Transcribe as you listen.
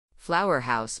Flower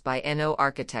House by No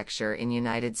Architecture in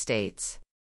United States.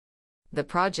 The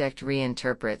project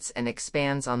reinterprets and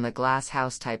expands on the glass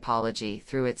house typology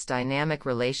through its dynamic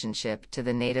relationship to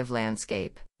the native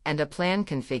landscape, and a plan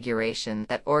configuration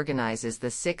that organizes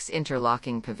the 6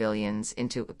 interlocking pavilions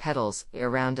into petals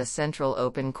around a central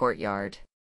open courtyard.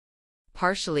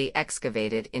 Partially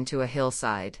excavated into a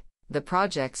hillside, the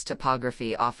project's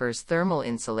topography offers thermal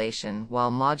insulation while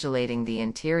modulating the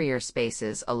interior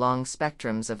spaces along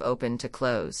spectrums of open to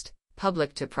closed,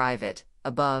 public to private,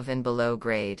 above and below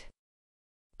grade.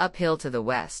 Uphill to the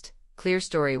west,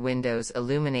 clerestory windows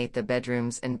illuminate the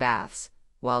bedrooms and baths,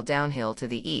 while downhill to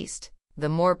the east, the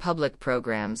more public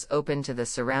programs open to the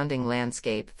surrounding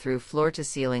landscape through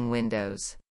floor-to-ceiling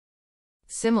windows.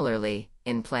 Similarly,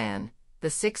 in plan, the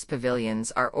 6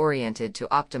 pavilions are oriented to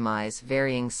optimize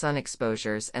varying sun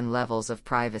exposures and levels of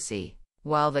privacy,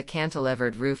 while the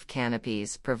cantilevered roof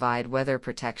canopies provide weather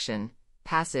protection,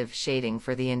 passive shading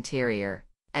for the interior,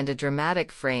 and a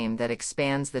dramatic frame that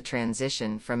expands the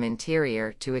transition from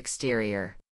interior to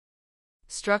exterior.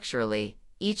 Structurally,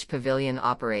 each pavilion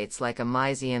operates like a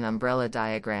Miesian umbrella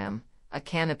diagram, a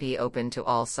canopy open to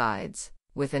all sides,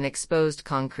 with an exposed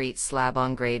concrete slab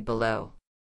on grade below.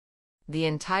 The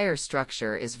entire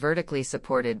structure is vertically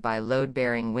supported by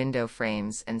load-bearing window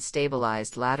frames and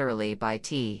stabilized laterally by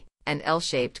T and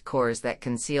L-shaped cores that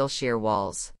conceal shear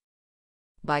walls.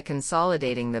 By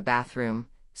consolidating the bathroom,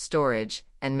 storage,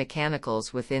 and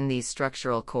mechanicals within these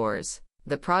structural cores,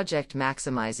 the project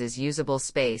maximizes usable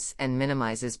space and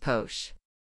minimizes poche.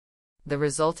 The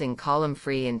resulting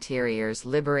column-free interiors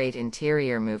liberate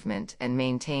interior movement and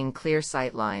maintain clear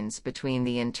sight lines between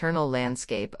the internal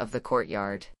landscape of the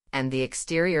courtyard and the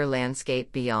exterior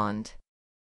landscape beyond.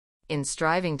 In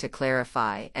striving to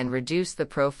clarify and reduce the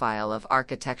profile of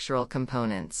architectural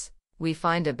components, we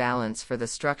find a balance for the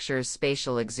structure's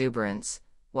spatial exuberance,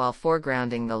 while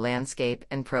foregrounding the landscape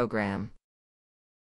and program.